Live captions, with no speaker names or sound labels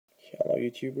Hello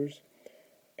YouTubers,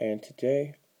 and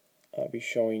today I'll be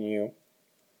showing you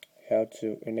how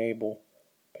to enable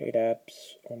paid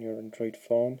apps on your Android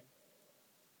phone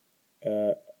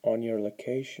on your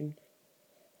location,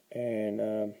 and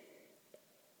I'm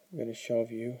going to show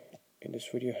you in this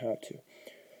video how to.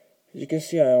 As you can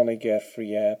see, I only get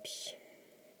free apps.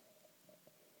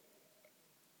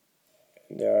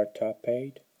 There are top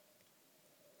paid,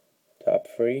 top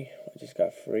free. I just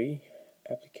got free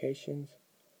applications,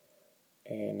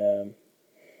 and I'll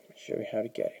show you how to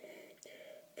get it.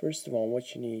 First of all,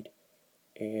 what you need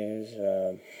is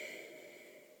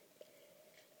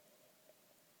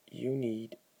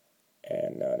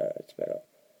it's better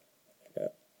in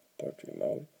the portrait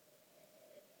mode.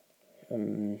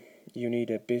 You need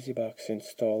a BusyBox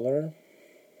installer,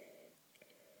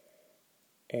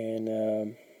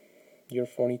 and your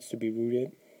phone needs to be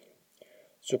rooted,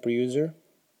 super user,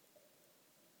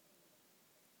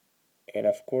 and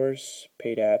of course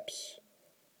paid apps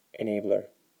enabler.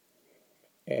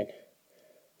 And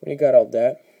when you got all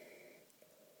that,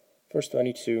 first I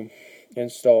need to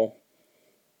install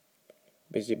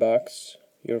BusyBox.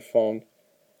 Your phone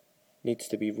needs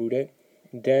to be rooted.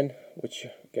 Then what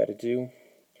you gotta do,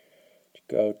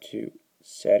 go to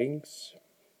settings,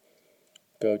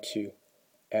 go to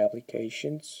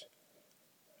applications,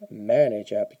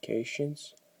 manage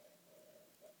applications,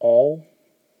 all,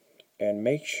 and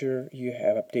make sure you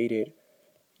have updated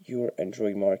your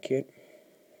Android market.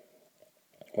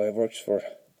 Well, it works for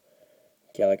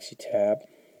Galaxy Tab.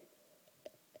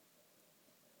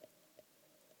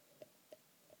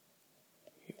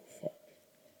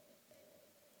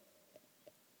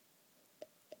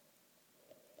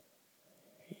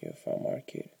 UFO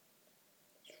market,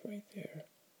 it's right there.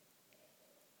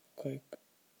 Click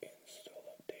install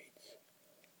updates.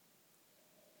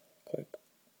 Click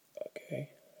OK.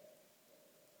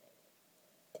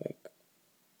 Click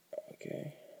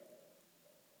OK.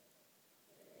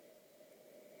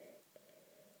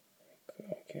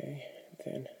 Okay,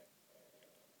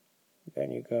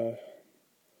 then you go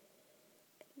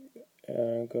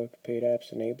to paid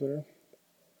apps enabler.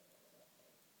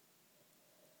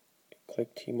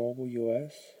 Click T-Mobile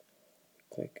US.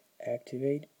 Click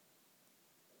activate,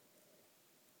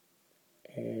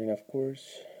 and of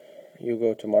course you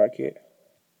go to market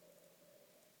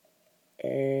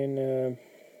and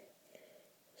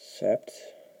accept.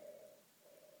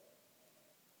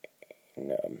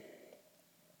 And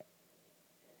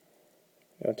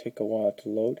it'll take a while to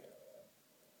load,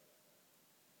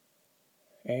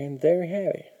 and there you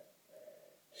have it.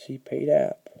 See, paid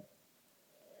app,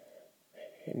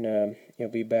 and you'll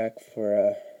be back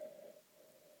for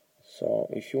so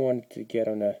if you want to get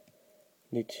on a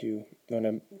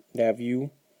that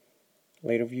view,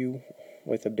 later view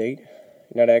with update,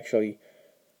 you're not actually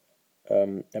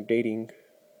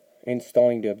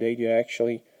installing the update, you're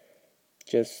actually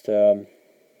just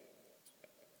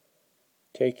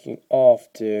taking off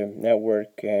the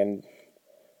network and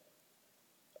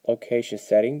location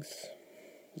settings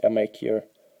that make your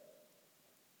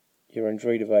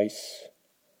Android device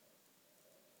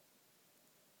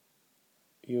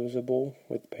usable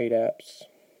with paid apps.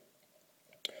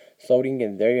 It's loading,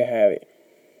 and there you have it.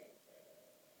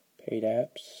 Paid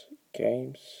apps,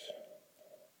 games,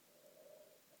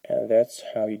 and that's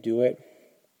how you do it.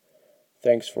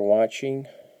 Thanks for watching.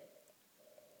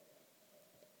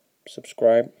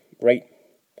 Subscribe, rate,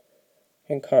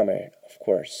 and comment, of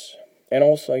course. And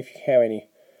also, if you have any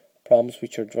problems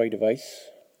with your Android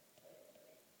device,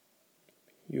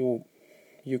 you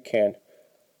can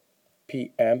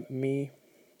PM me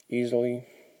easily.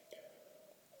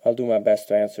 I'll do my best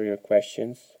to answer your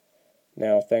questions.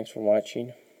 Now, thanks for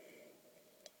watching.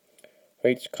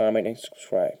 Rate, comment, and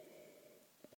subscribe.